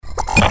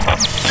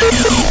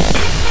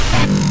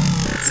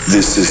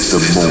This is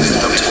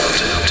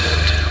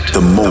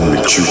the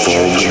moment you've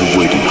all been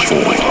waiting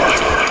for.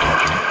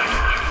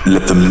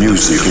 Let the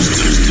music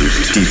into your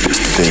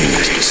deepest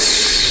veins,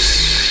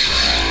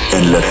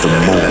 and let the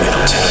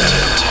moment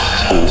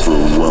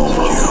overwhelm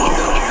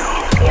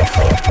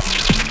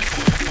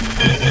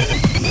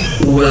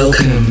you.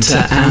 Welcome to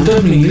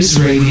Amber Muse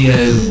Radio.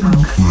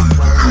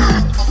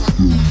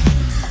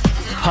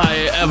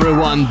 Hi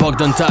everyone,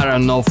 Bogdan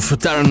Taran of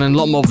Taran and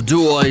Lomov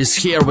Duo is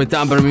here with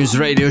Amber Muse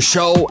Radio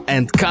Show,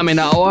 and coming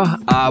hour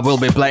I will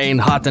be playing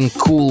hot and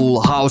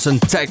cool house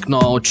and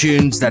techno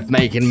tunes that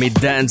making me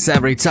dance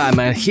every time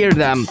I hear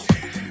them.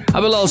 I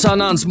will also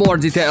announce more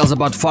details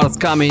about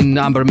forthcoming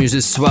Amber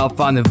Muse's 12th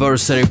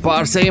anniversary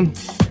party.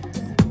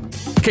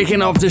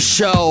 Kicking off the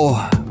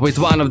show with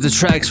one of the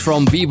tracks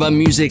from Viva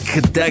Music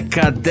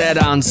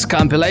Decadence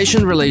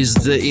compilation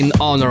released in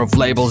honor of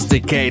label's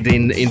decade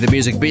in the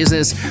music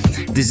business.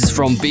 This is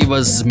from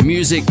Viva's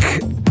music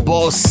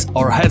boss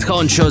or head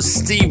honcho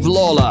Steve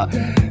Lawler.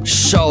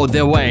 Show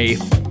the way,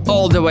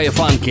 all the way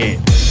funky.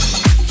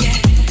 Yeah.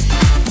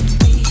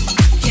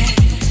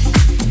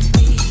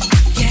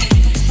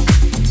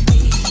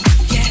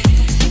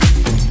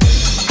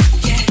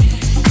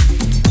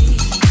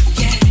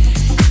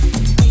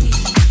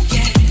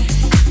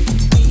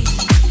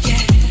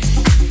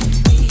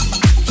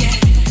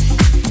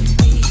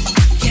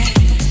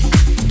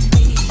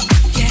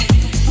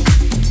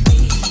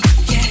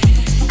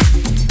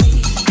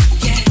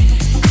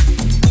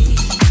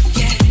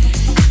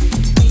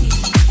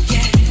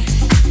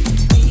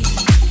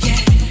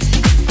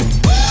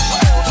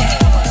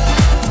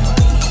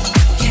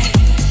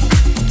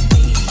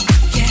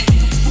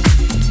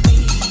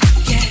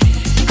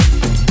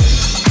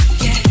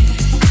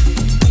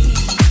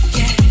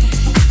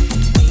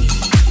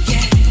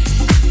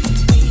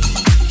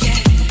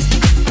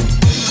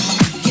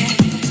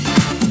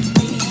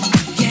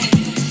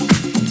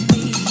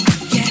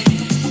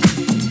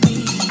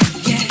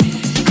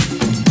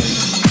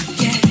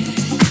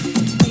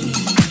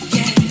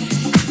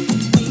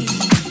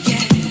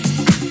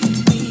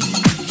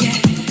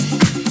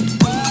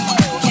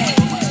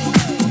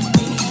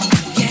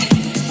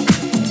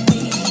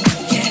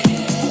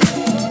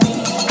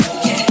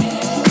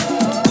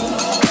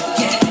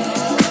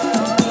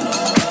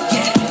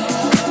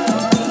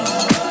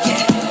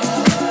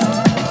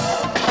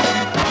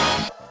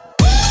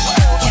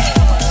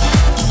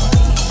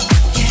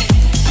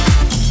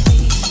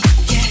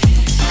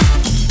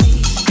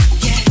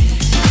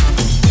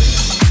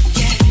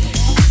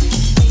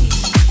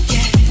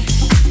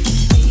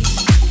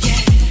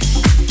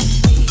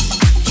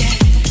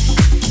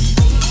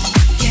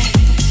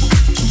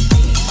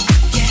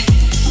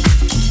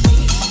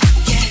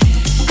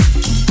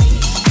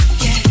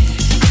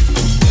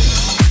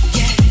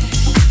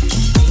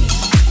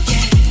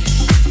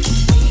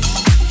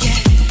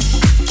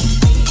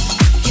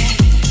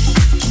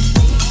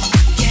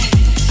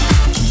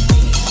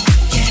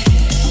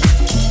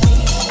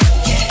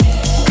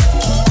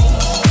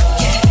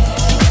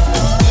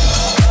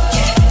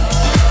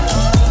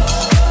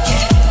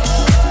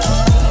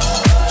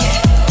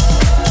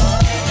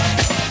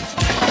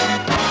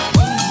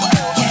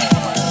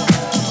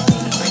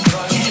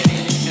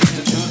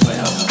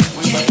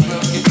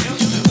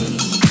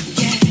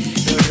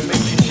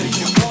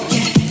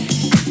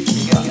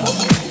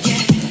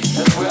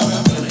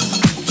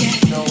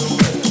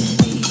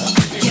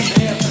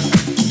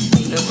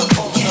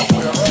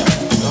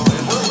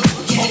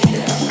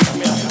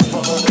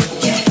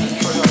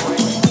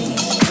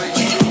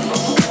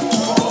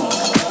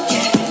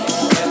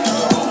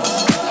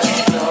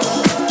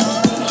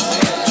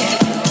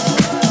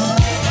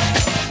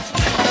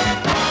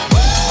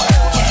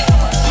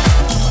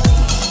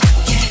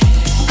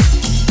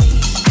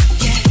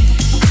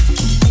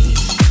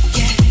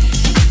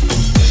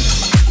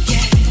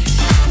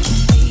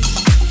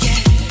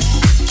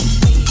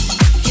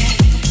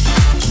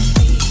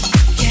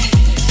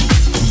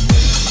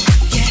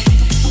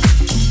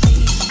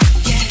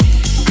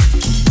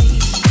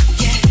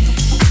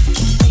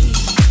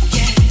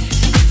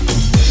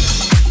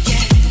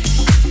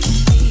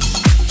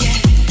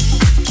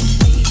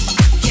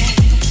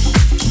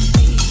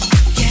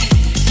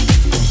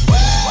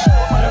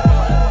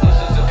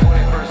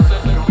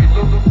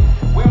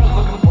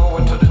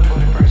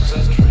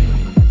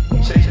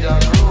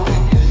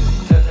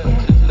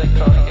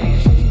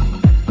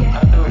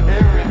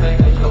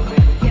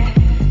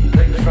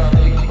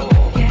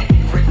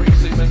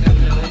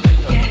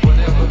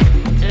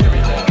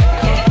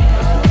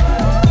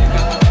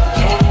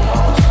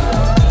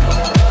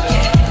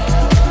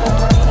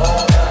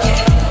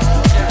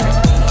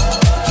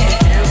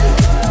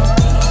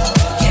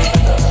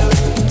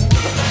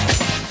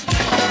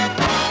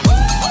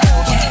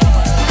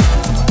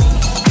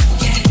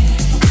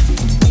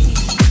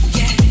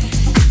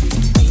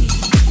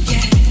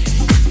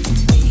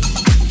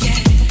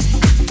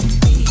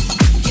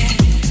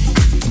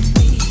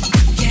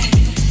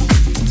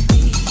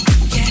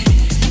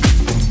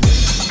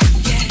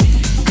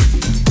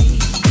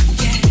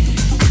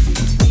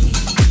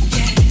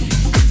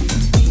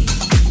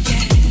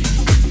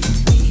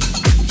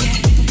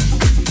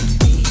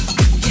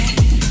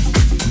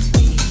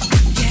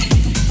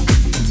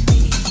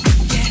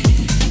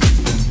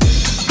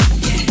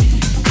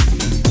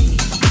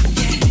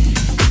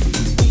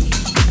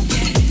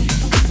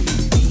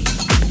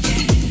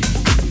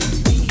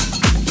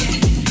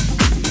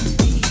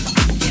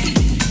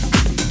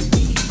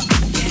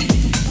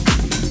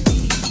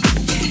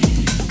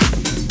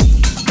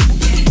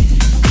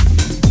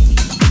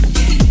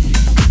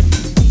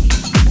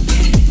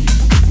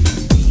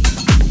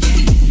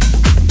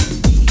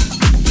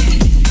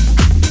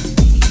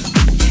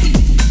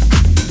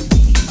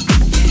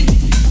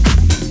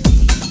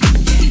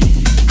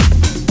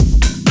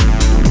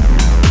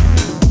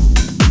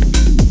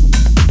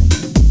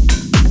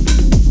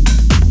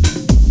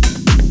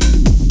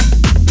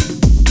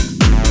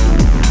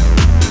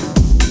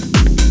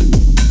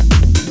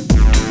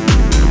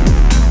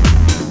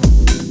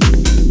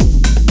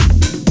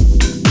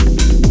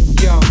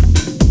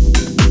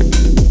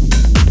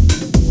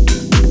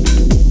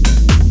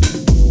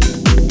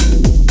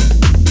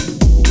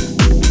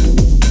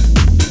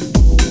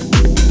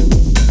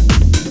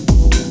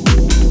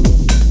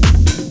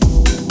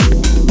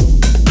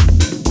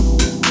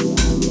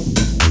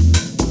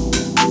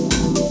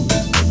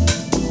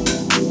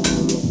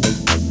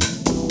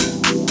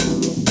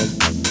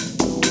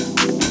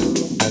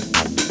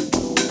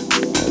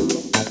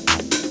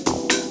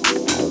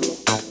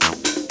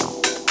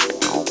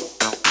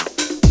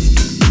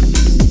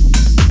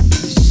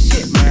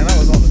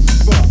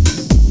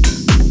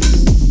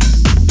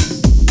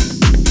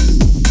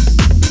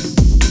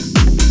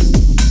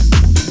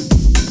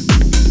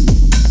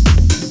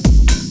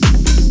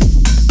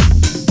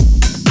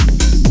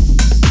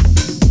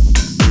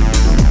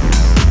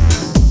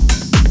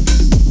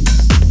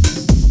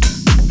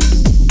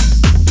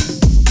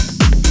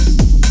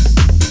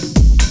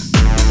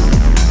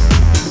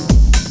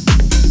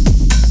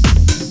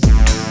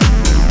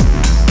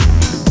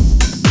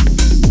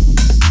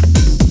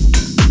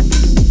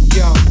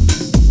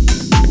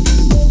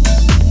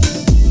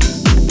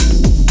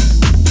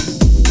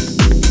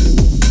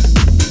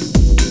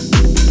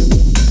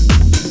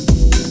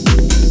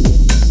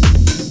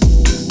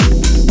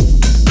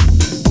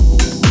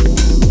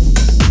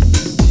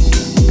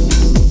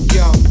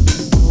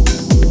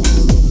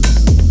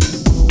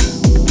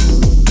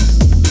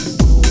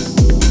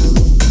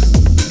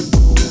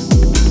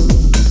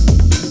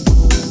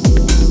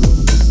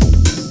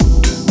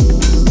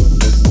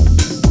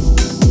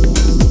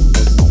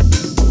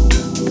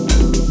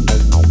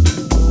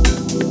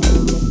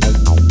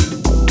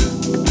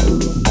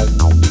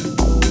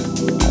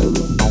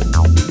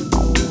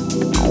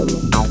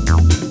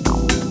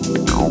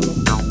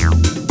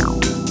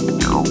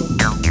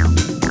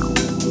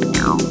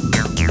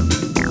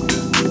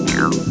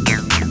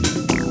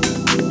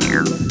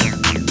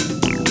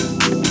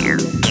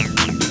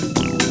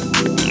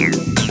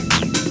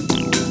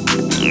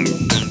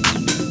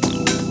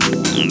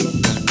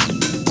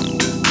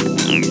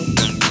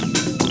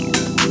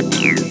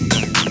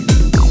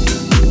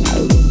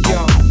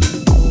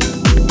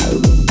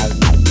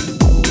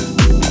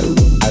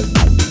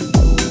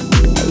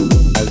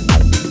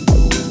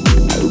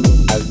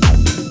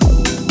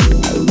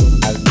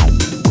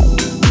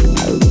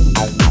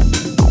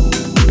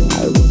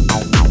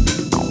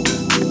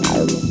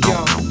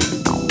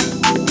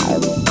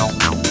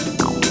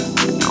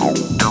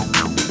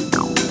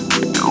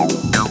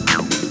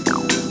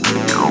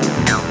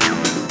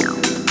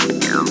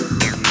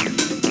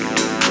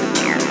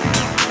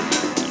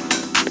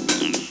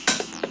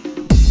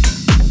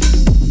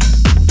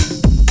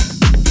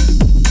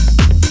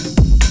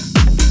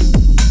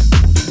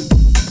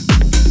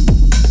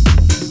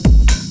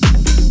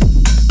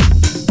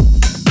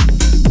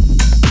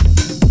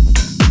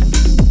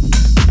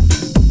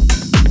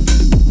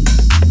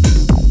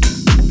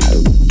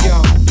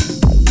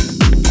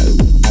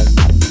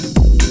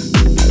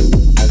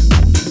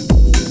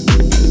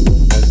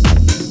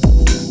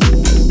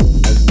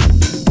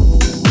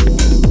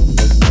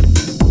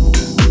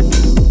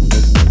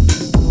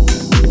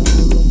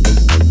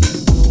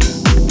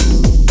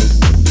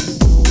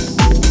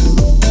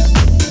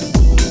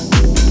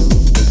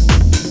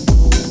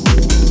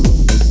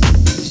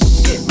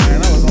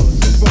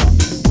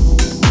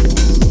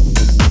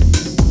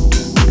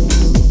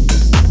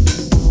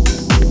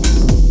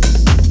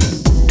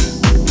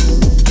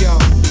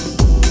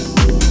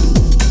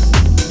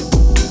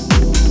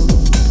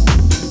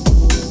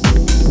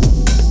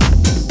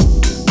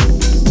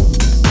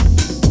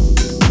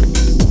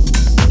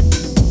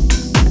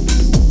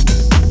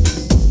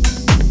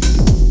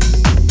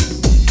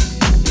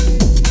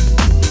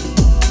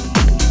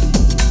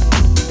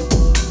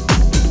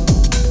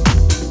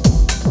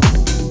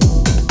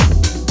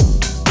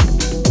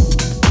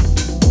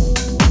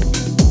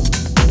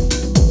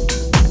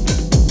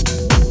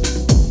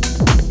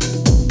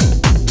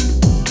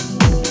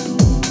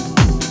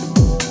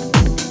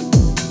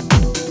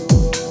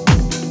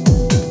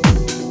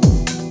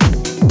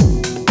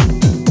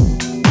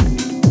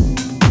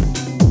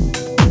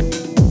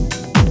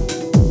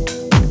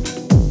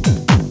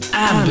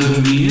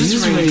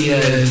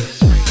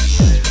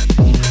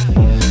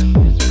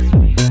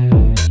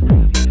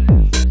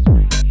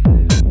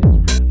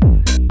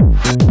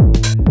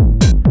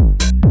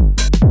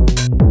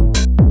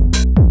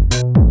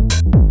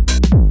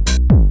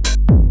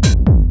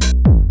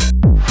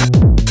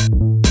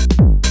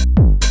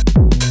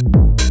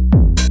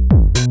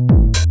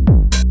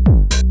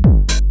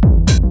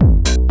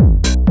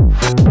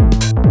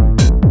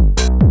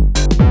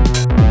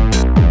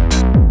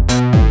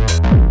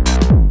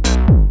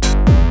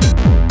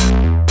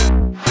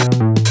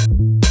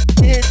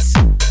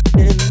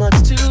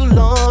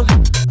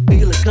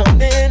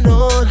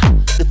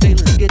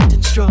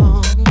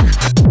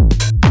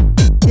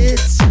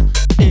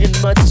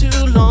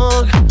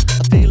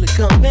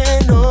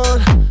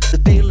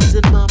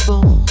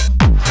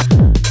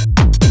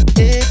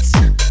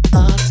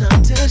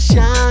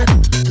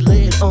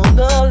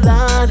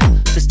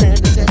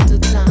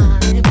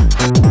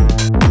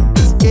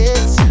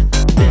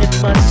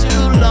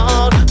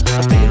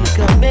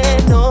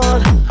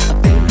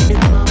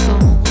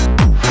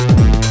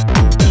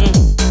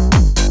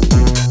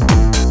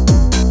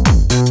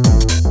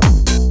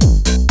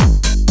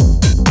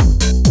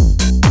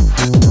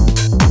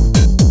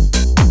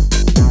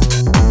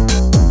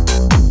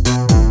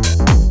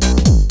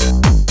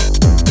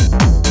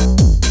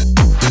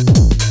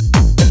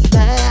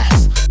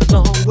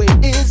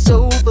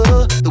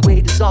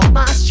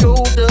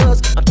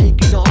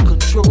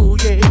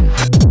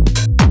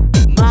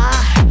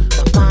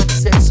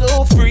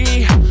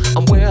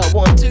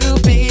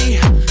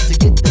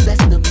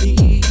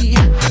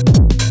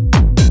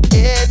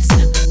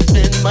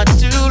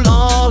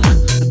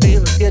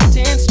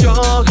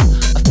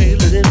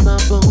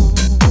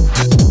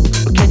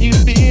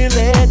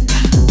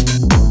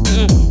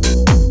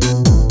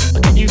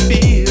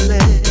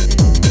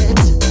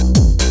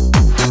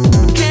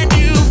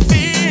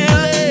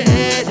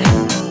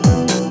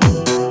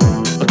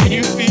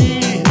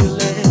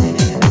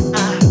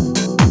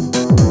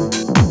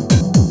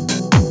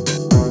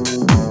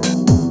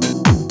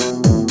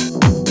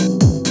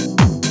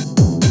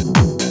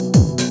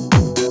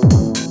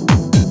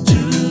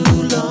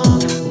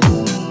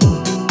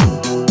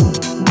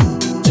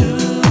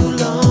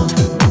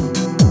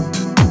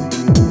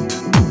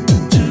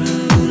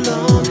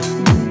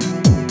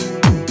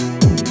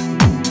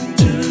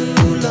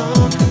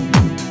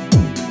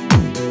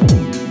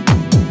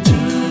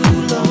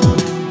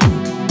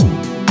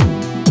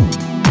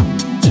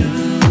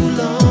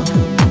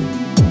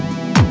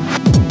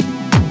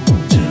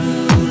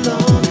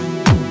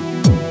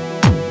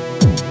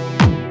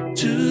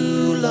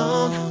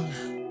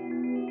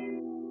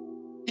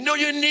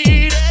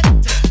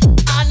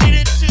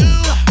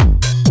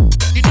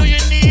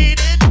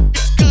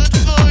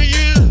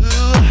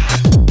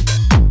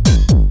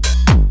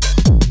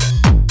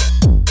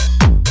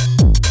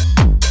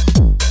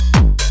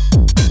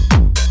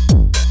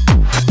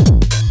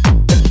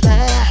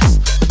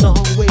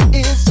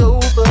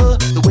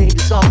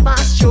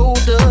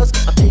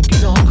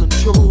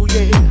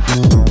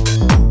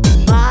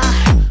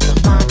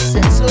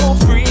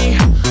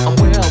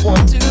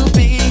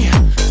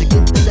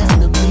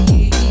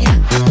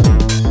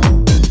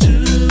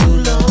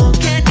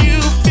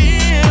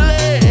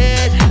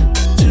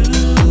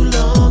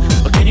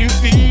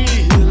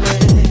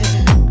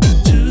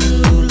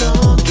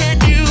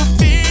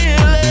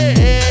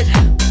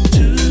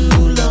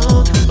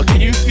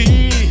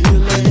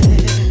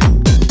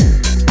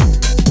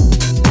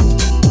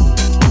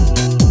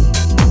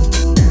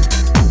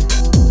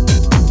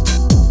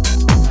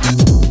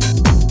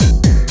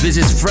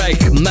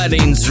 track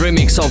Madin's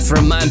remix of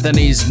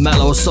Anthony's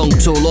mellow song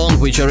Too Long,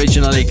 which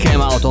originally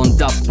came out on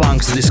Daft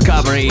Punk's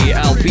Discovery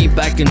LP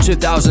back in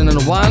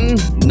 2001.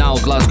 Now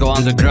Glasgow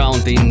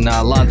Underground in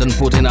London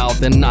putting out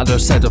another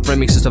set of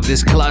remixes of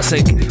this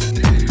classic.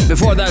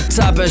 Before that,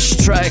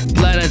 Tapesh track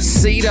Planet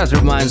C, that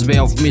reminds me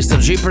of Mr.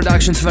 G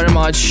Productions very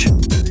much.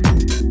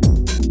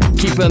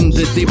 Keeping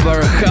the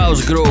deeper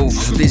house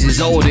groove, this is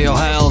Audio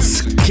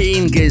Hell's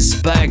King is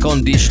back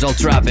on Digital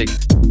Traffic.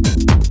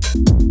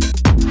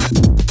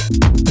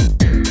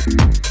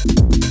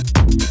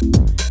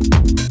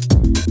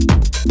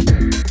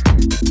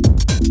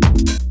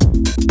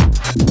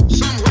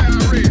 Somewhere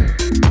I read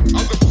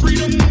of the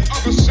freedom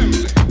of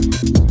assembly.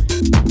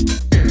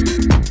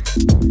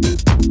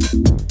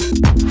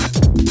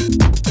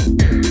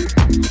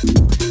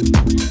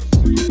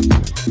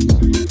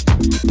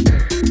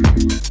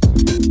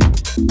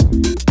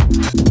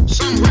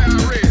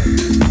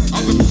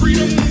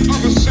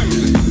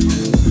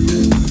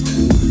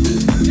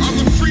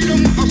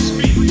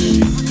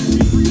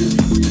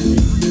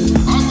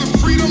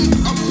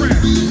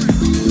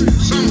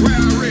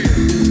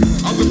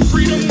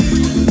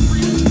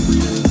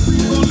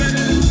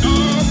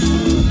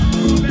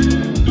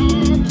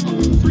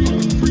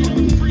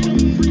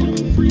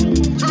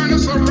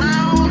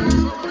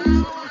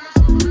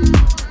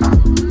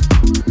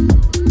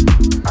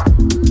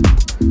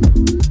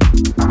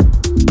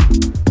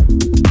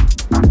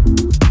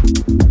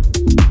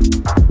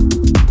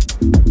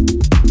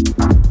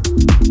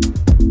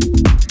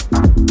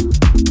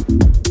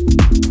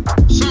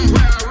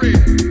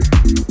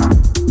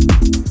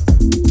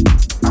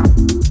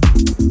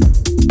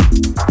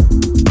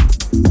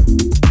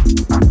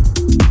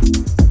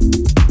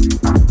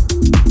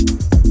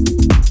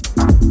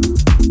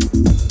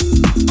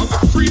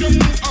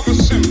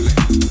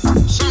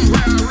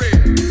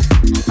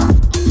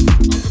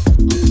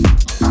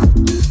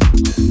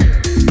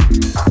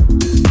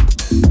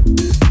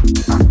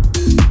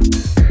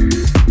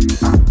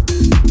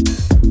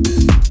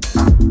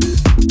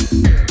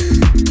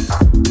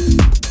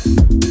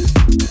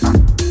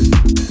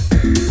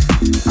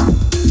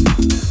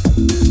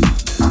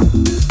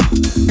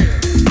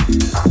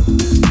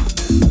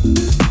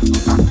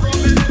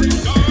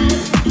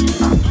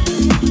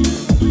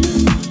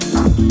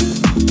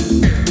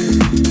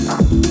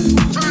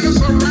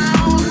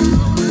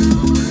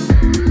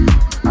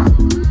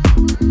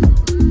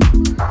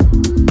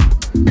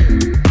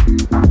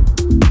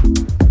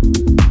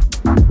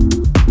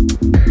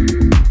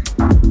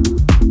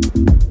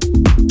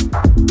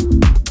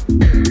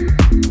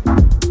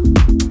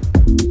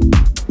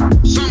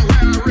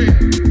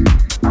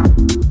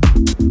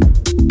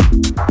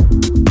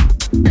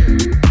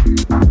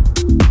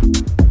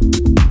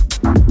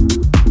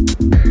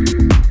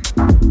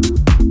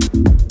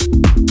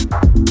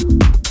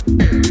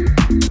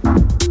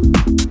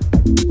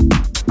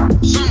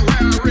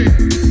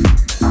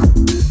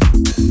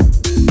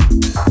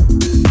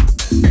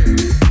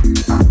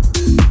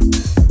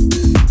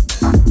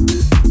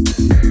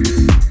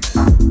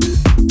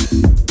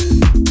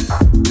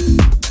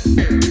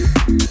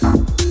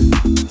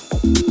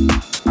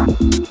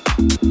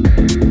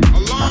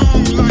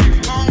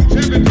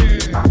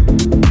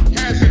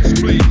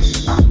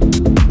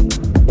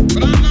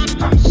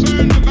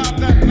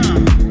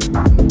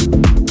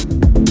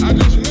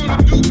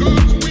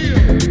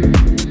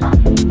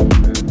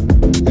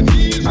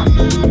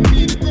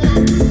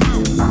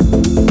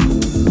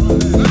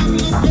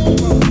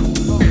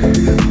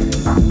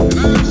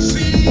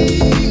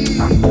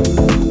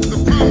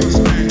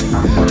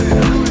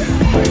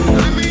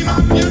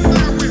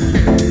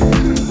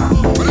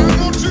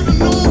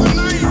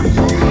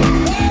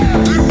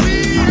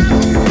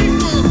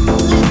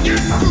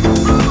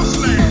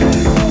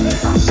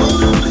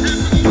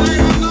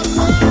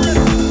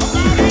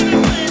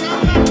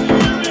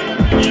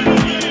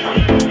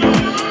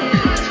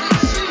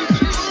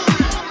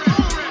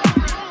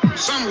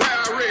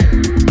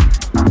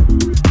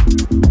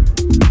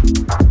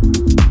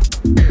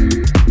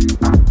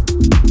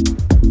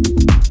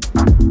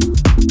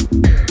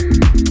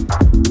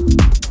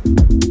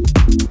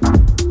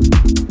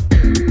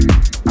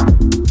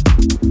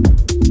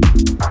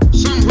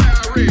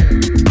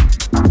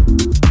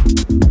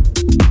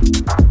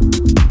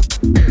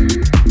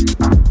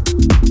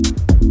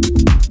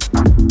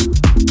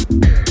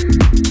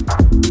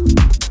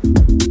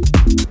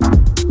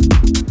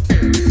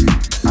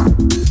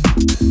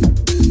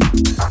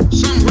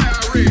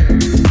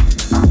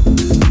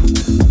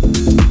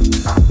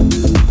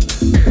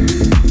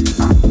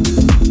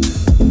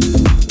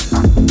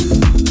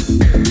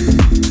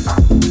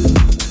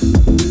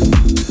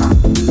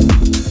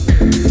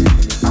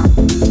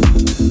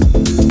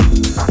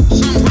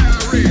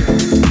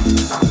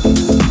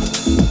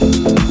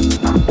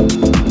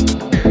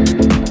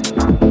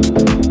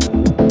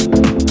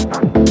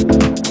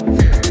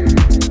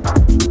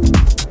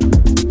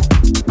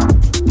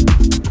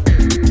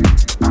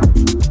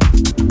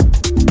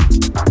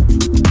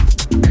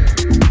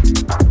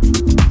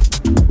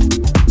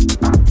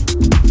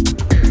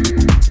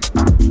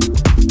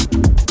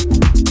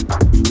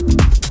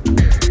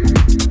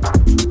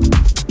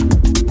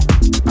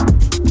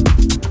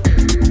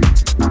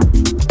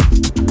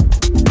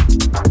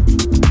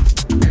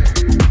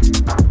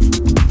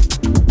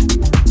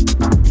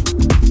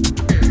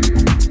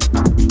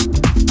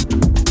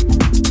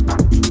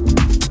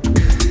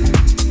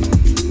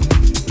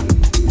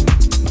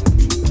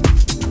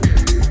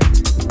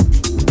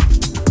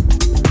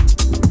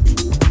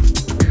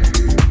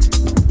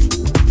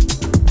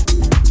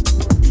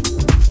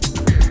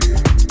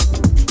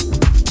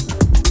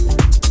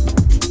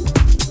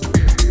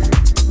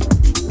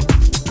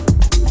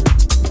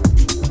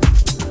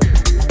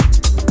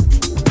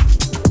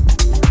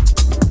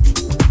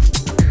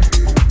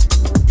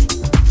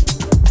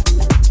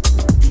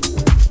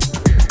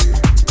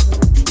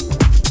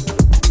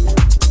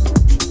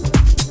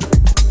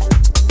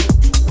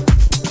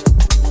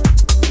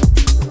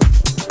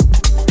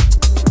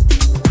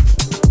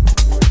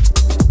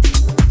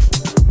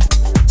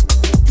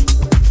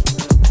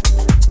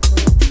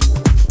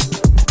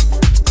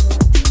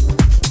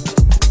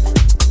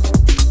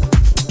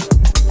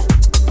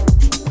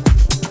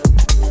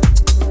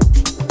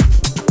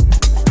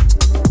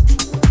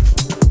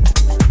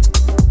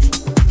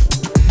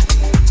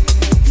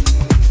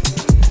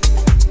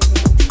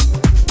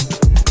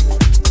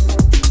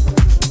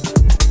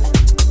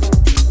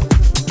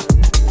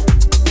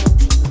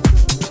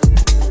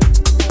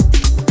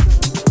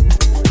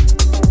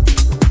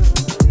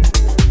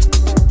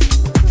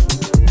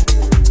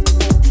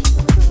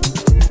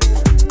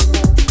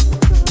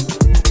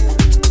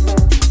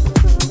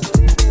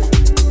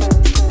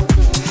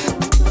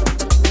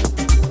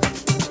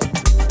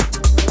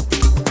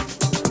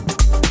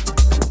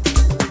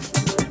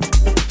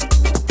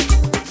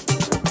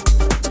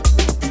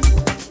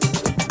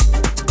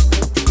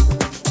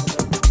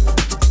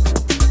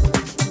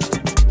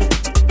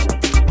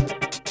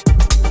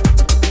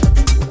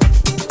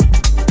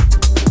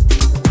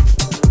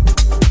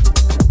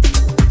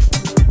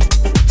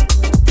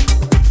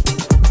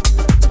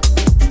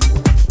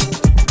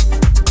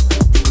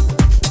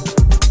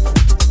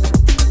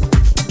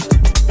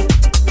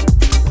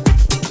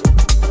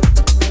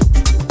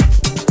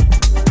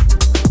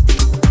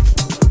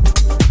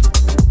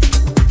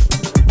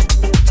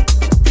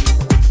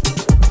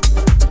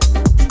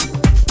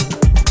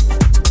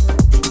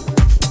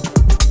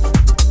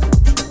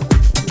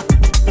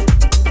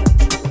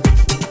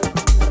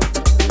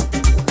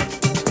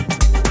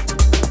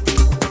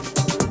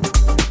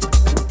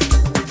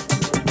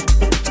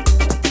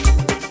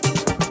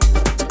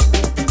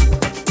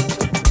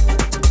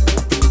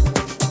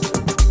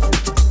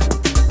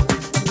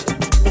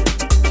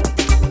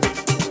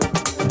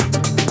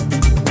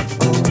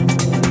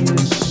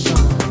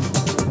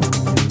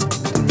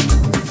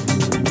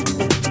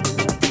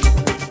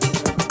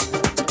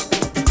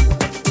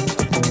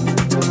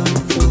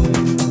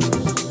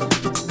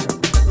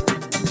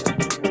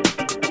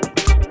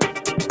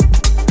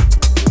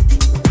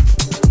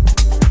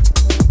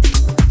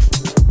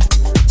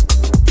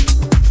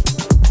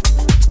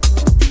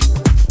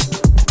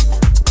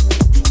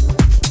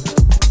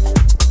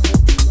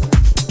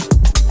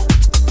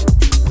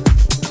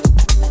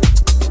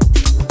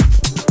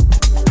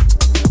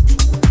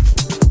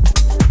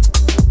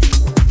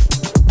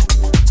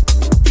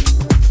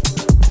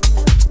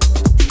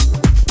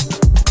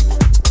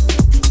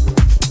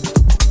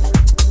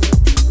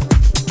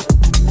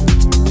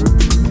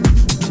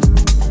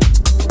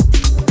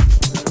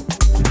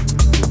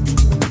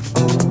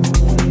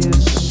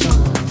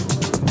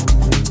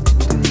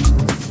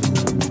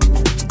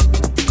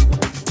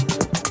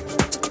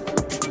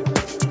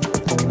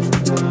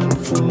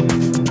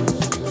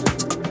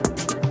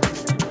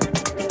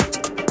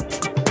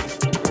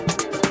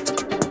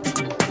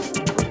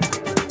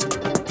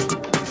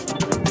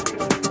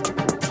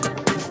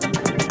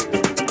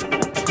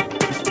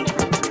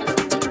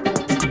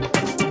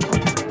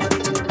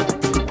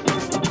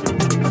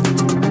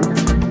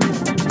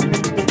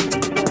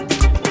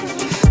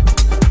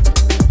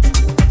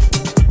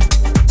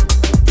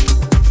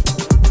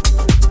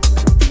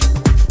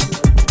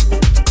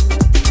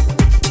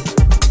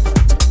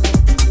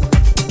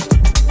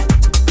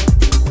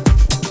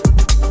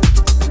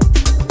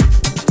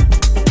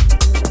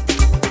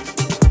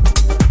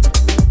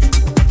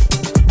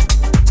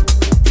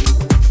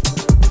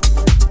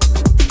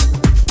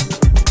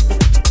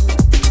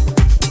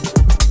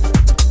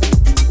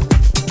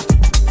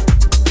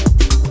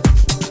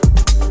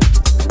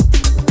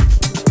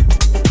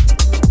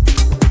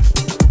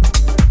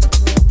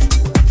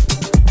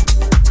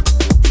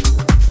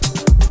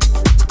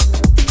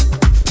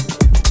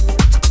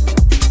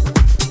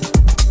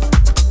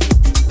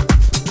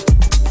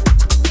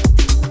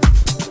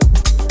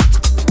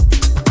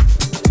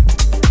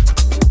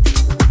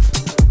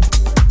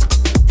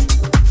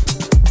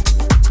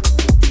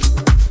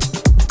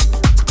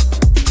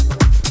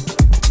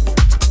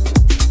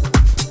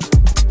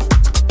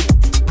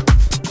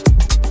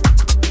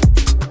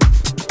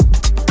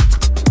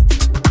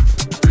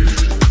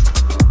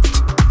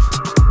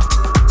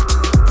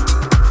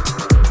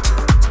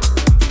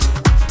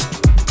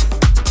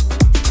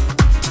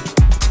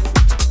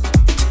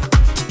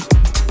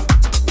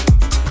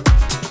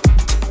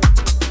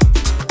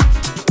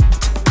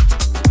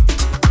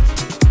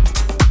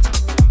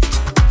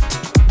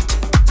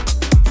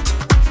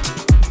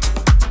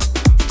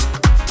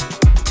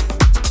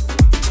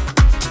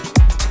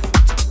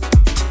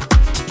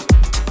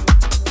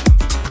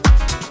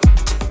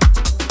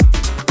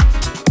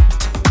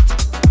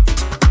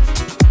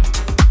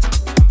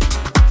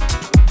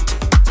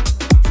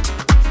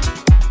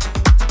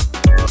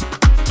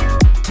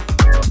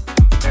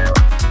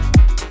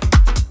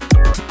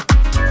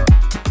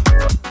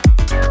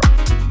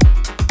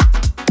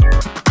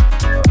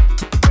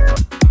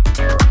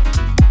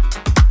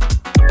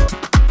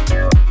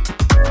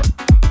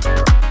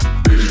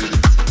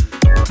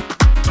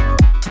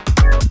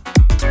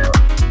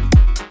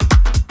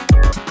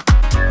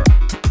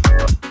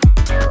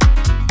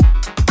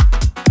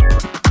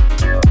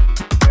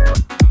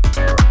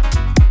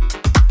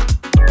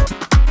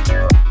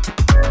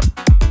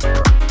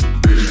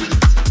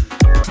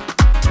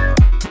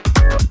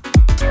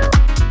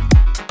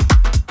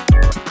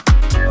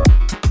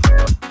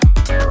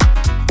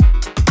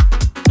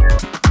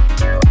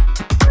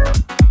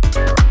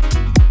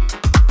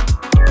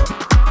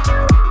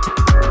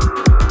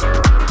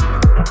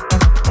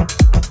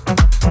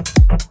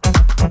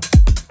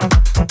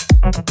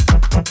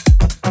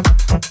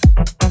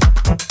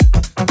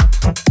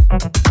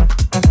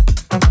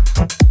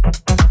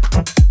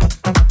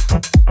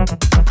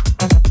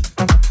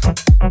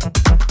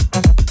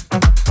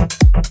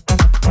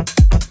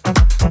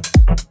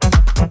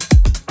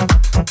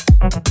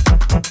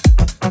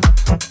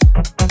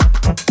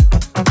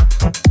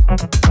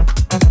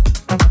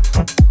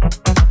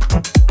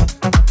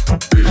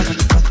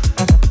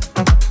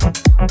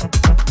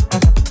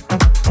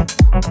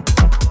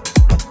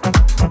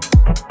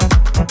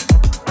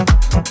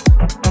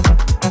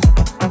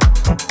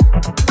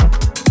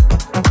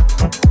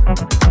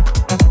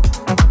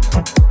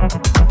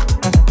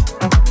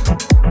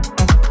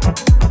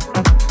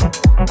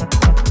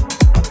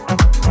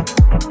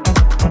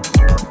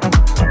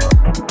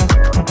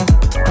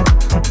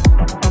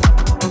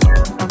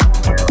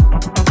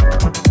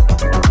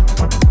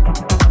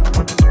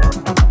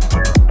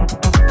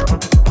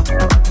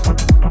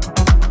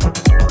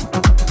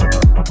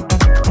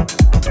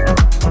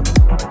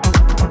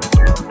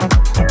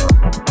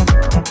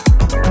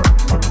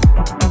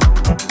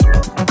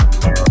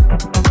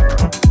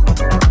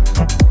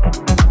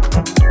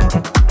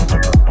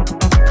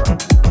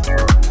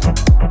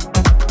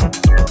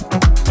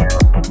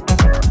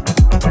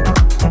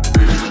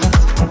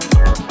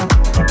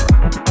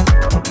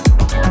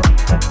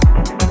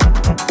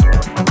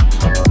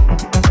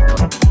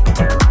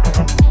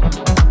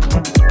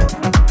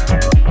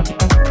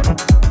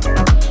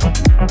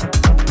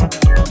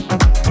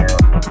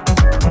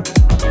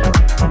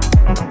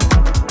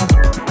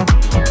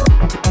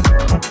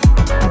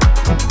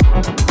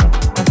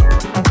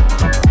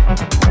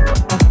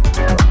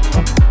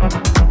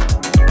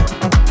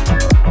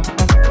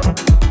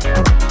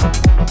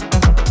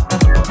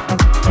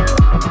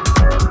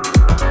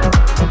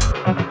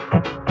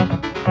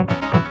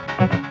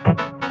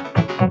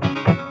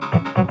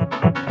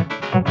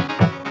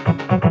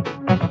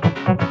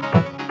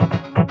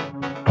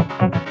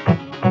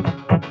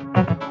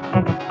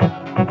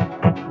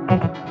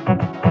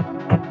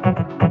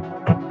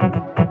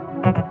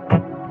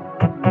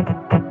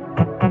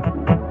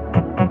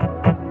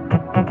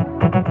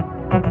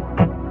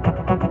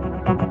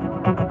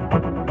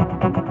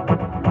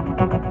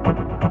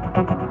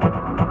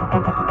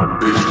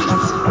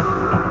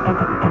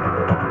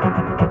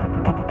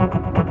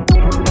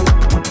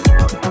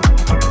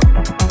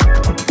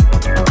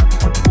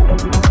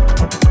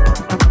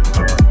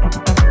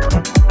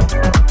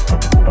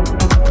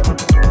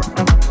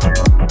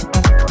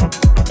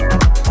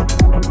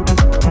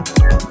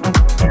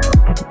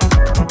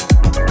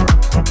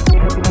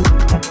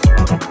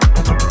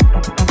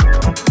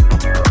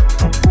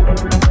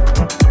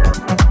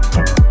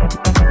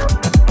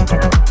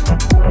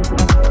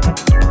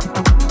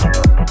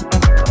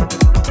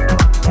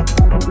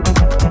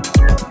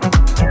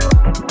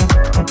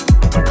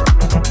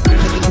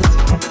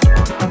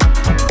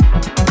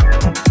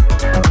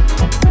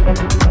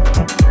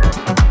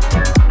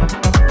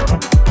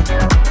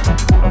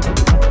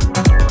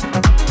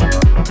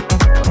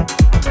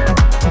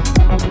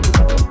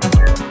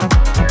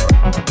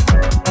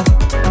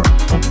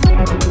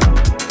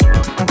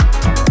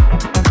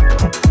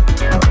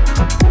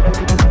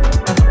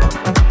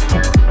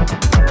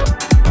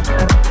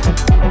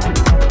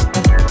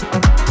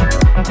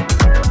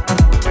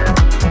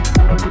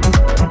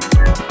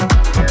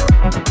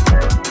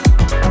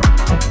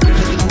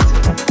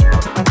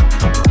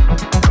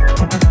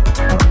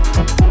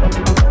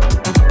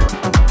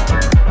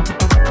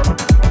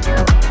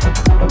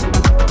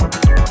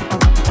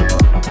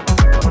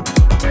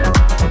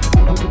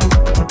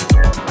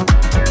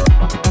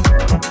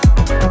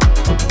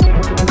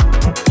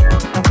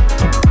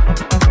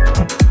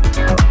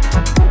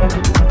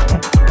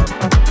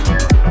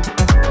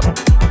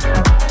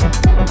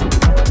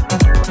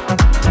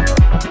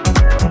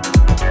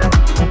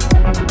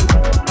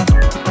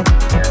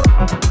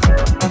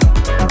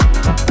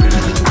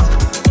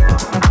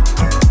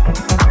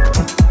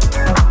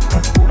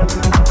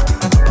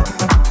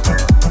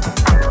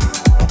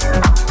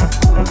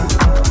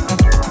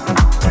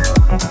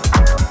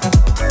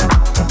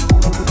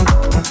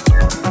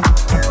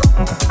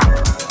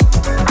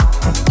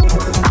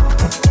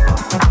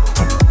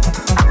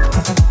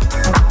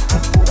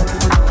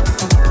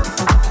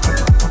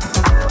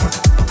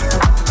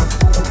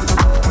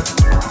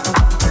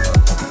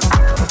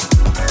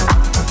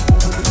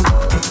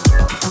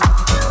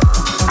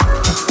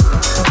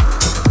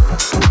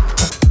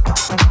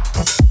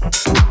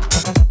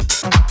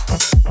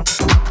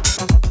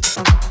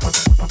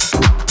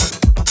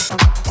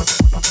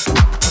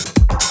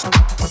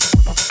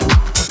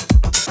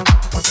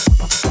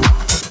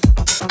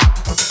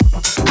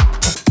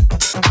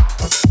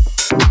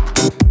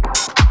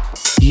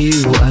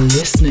 You are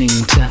listening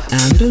to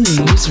Amber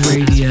Muse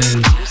Radio.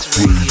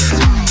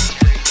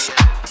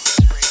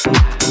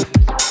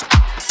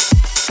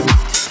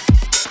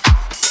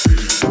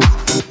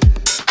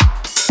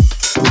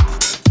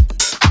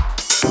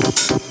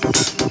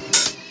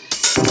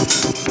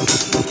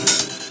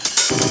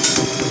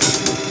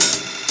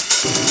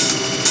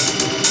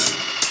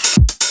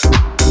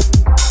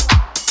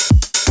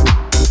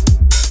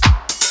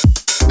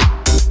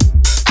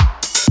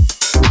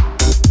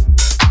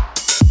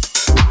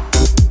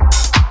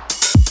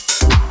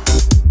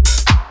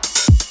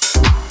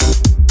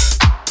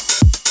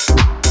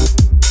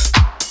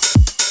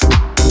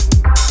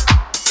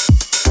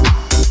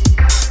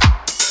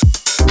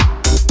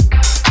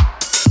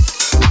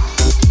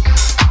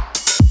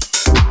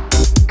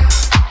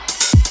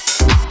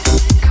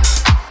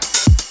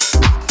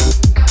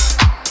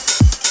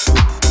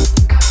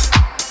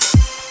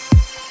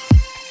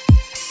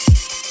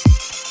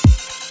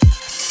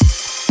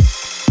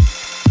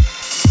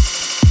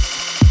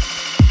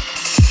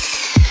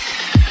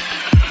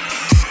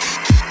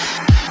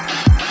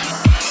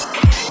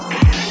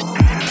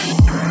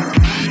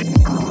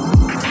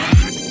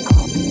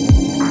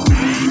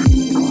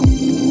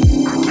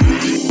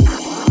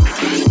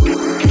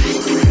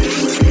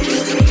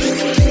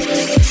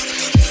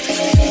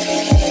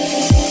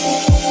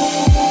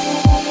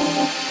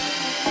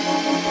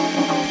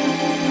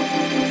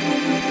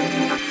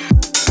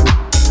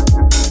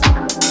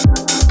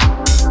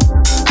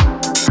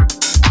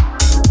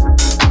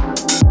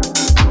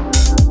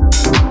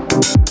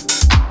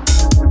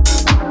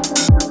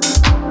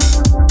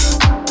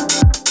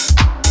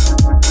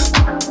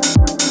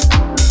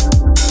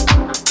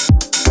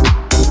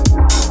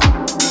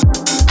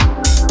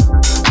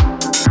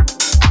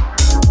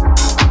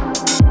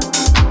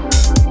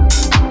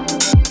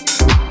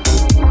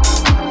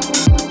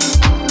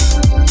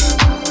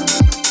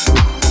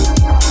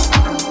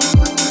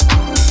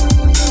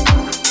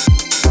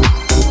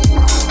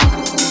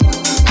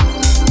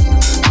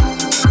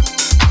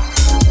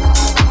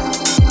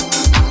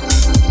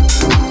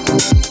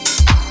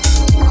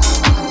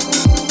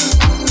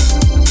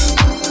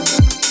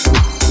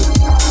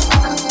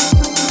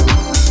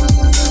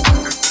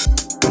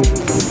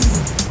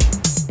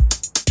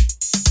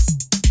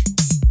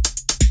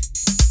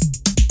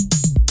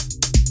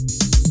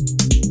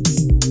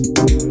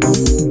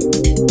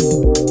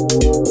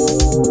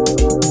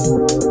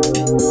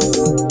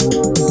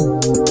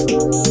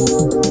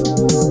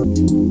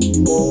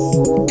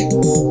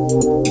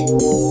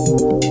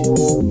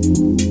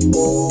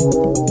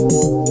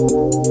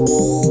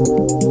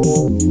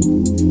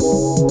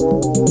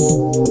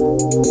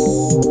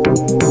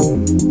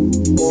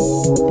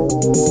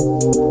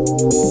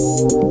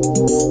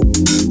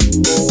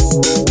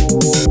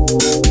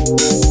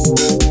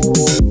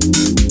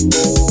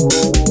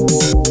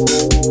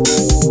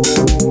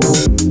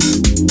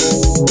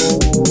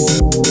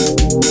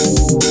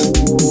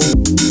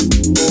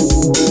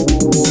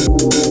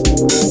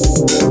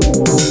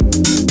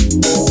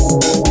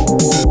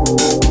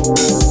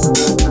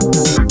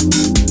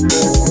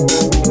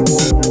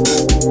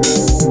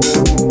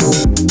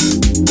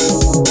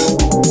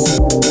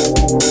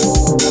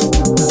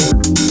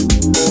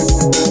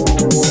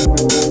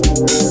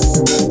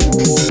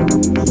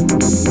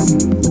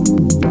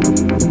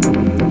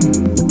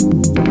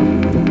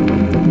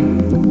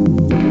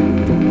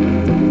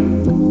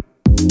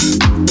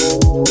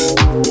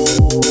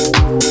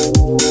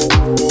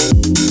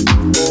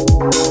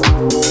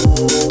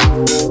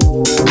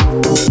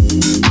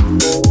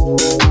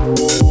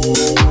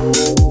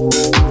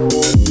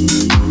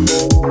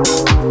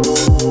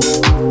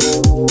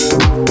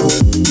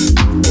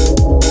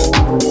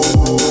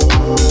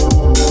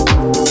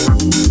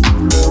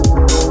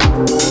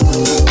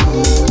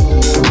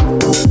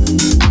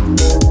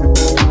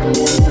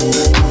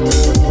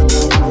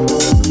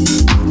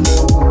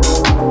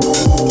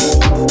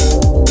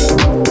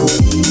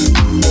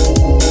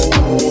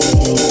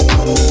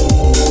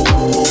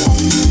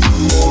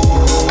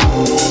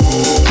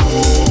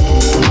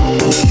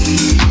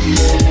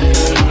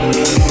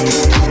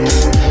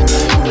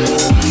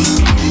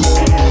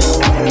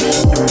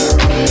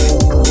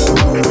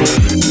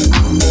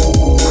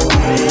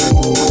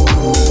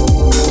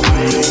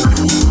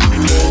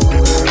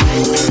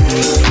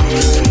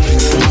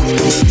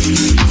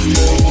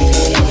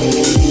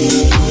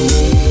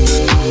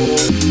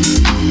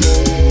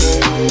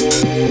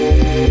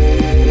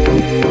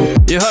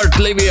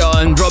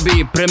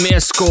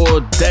 Premiesco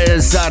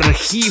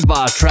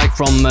Desarchiva, track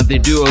from the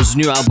duo's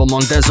new album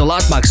on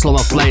Desolat. Max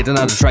Lomov played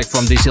another track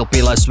from this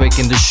LP last week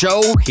in the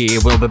show. He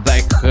will be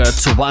back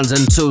to ones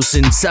and twos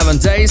in 7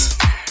 days.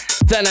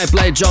 Then I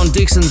played John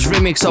Dixon's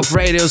remix of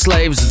Radio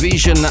Slave's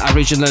Vision,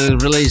 originally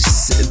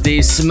released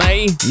this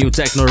May. New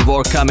techno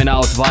rework coming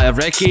out via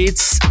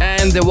Records.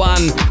 And the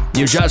one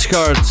you just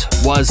heard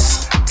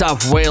was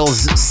Tough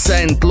Wales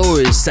St.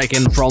 Louis,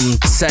 taken from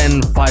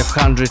 10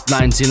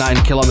 599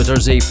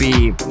 kilometers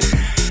EP.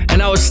 And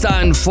now it's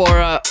time for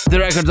the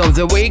record of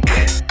the week,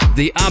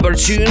 the Amber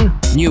tune,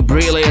 new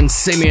brilliant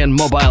Simian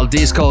Mobile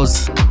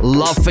Disco's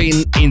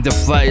Laughing in the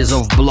Face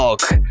of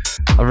Block,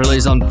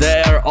 released on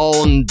their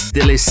own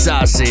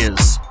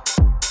Delisasis.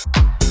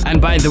 And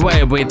by the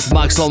way, with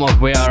Max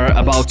Lomov we are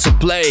about to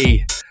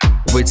play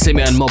with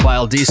Simian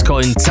Mobile Disco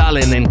in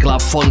Tallinn in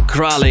Club Von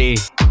Kralli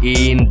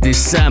in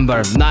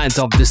December,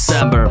 9th of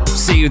December.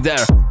 See you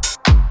there.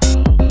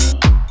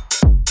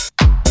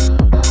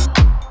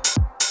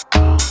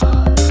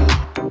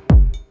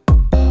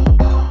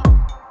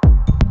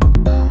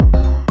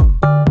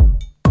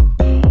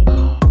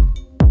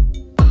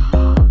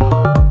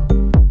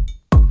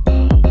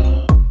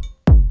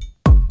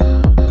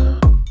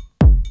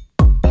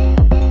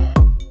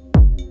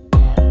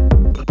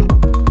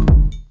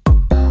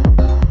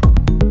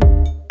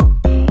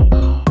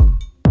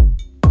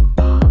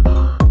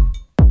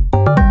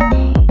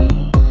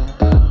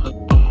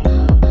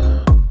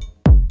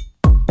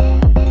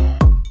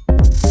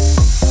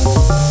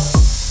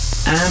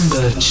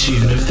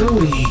 Tune of the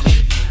week.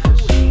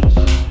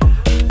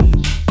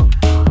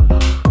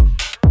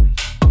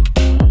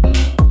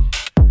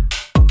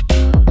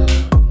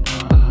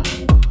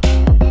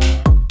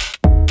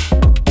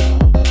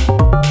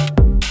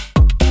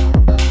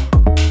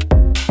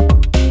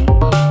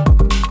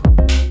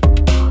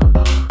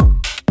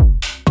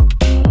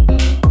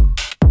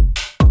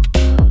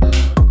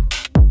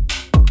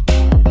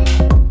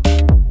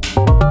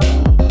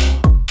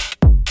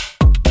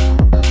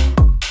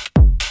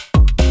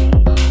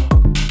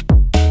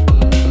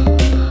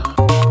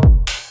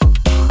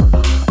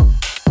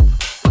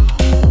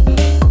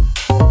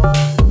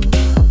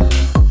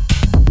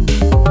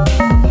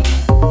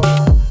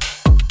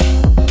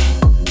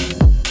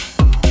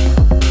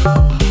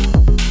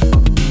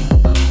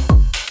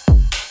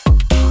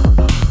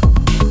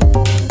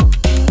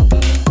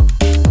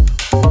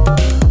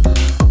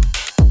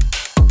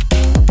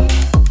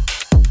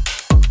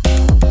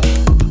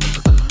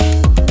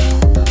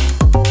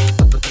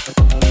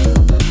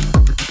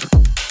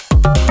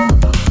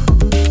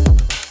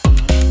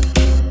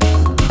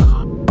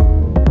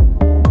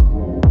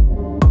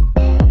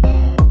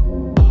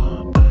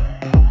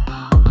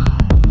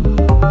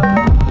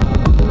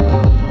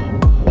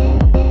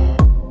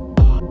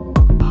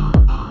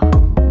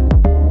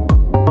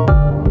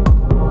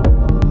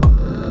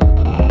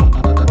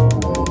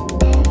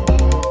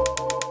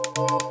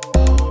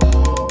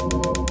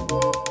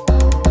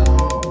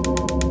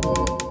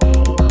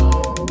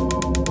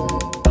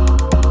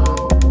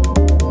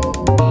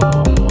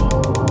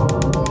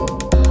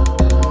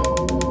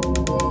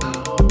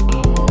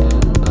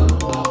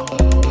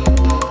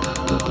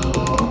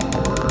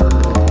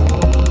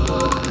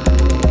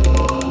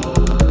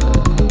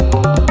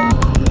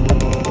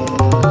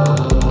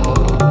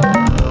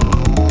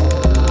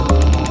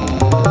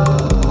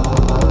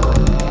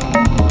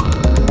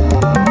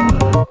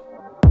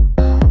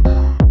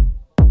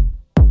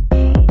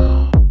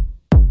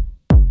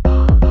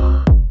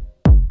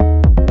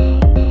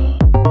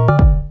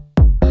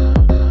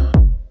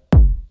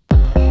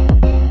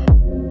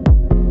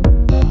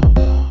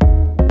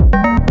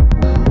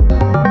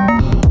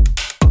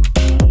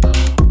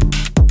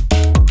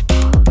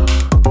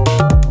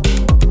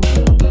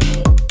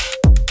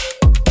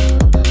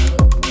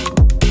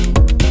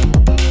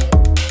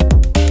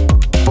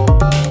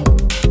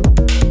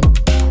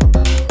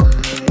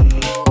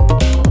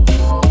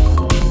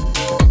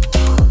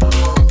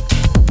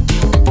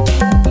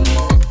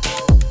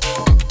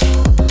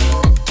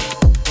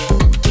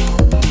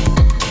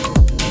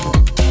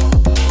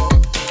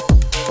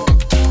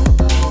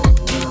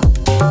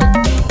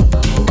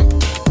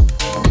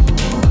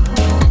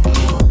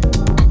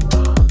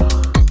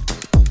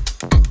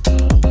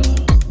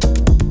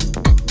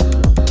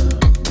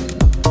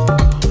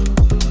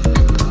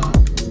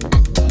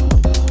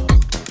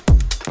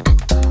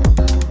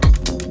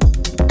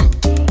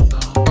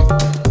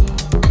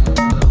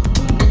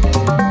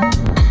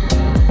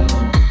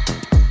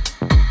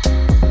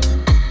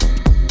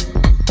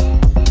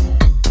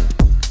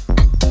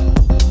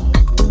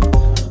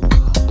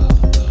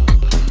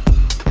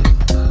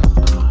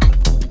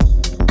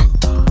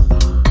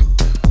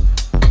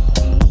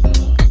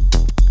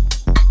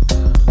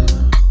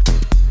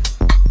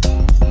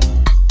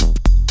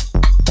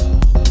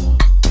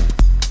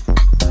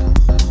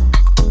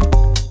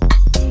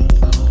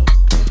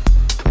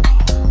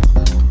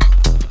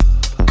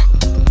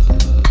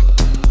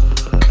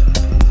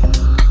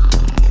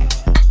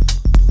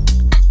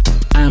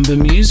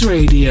 Ambermuse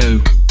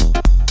Radio.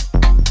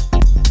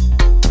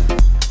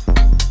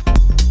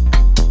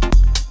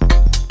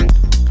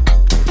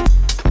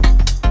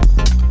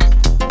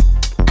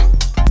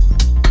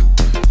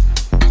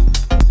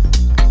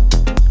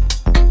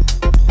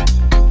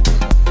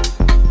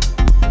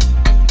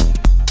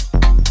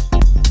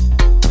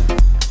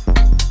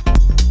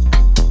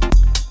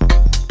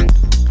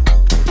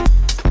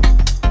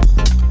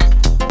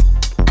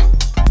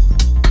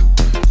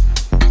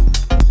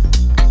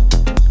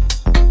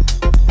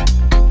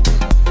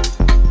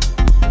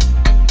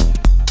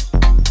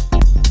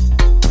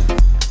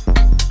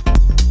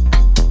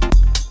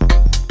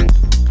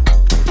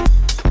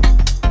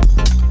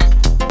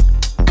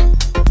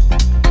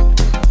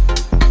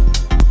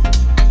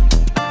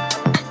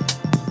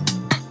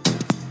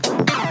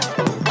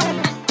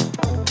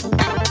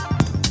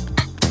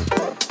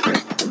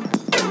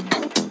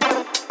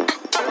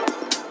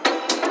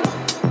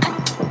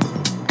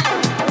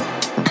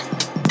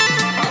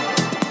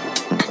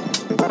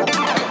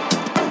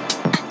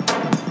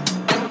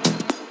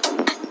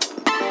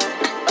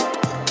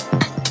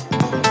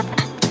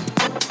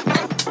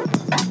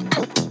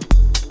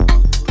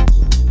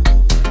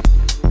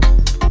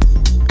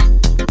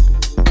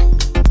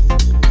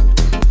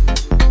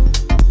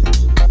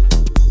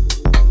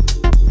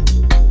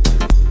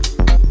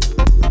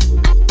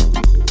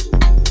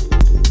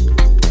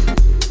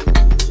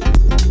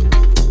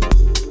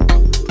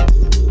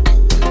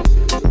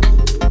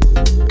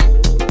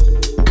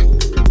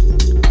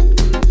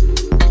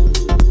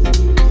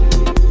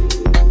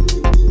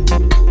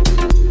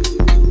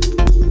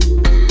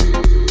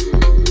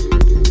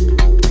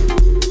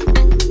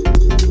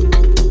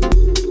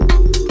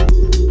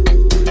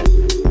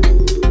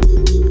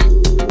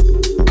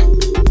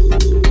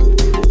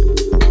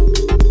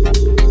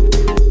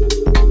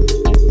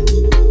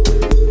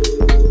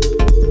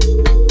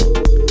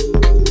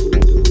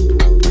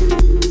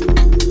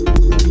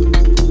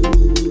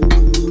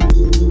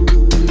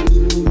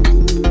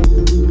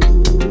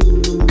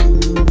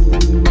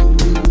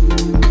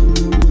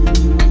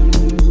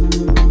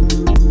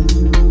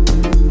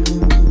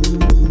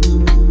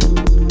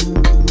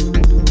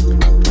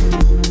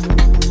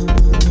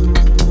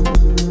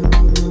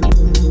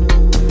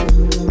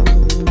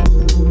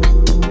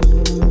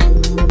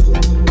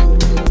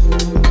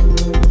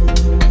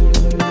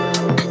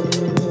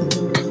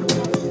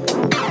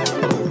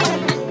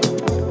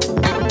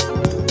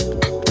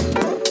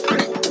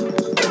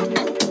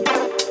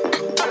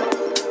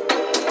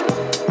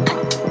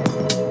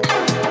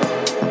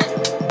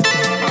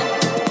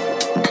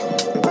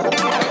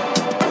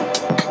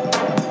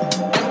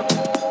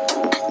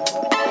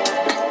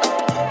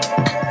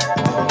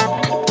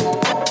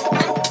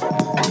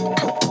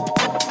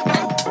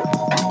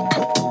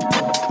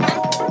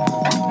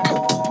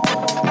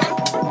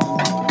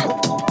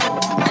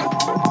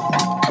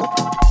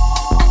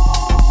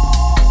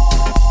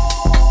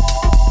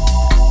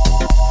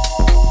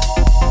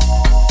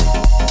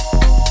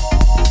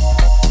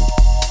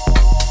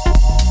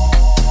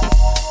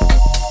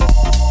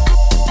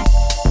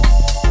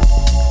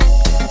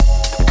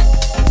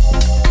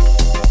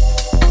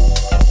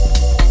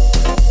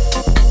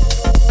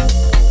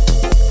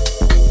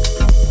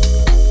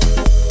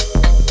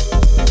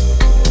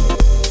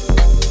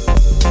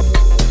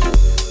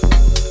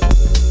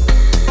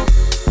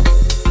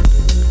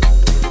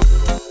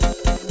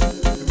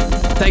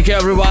 Thank you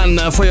everyone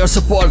for your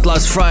support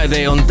last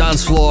Friday on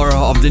dance floor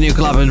of the new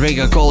club in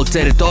Riga called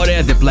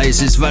Territoria. The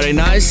place is very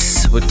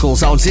nice with cool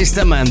sound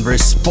system and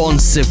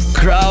responsive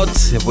crowd.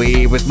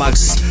 We with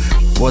Max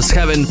was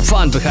having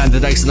fun behind the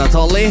decks not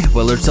only.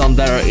 We'll return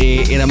there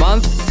in a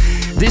month.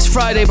 This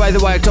Friday, by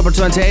the way, October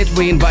 28th,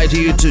 we invite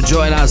you to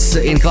join us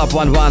in Club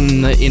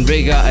 11 in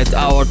Riga at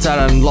our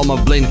Taran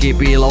Lomov Blink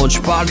EP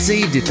launch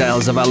party.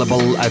 Details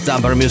available at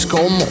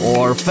ambermuse.com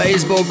or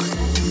Facebook.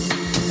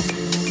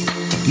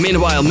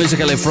 Meanwhile,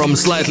 musically from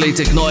slightly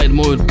technoid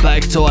mood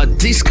back to a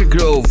disco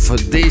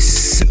groove,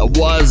 this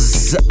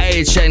was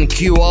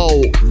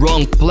HNQO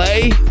Wrong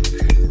Play.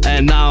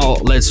 And now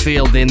let's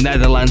feel the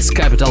Netherlands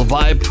capital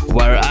vibe,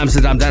 where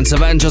Amsterdam Dance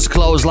Event just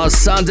closed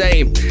last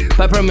Sunday.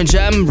 Peppermint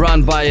Jam,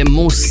 run by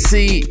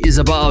Moussi, is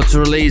about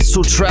to release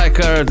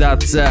two-tracker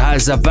that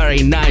has a very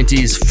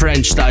 90s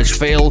French touch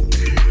feel.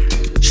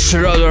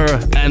 Schroeder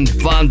and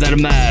Van der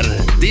Meer,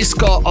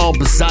 Disco op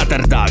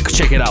Zaterdag.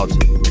 Check it out.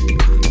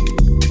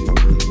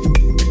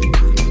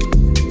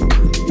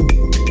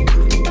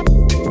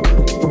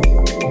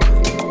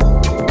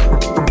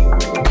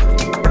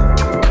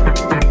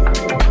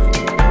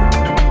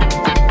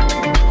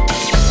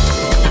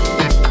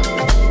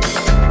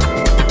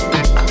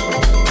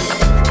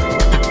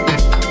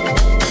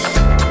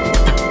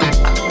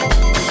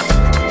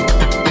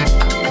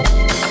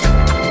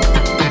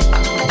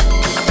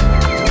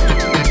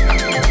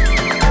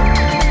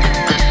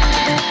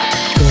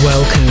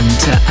 Welcome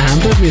to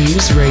Amber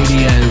Muse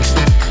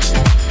Radio.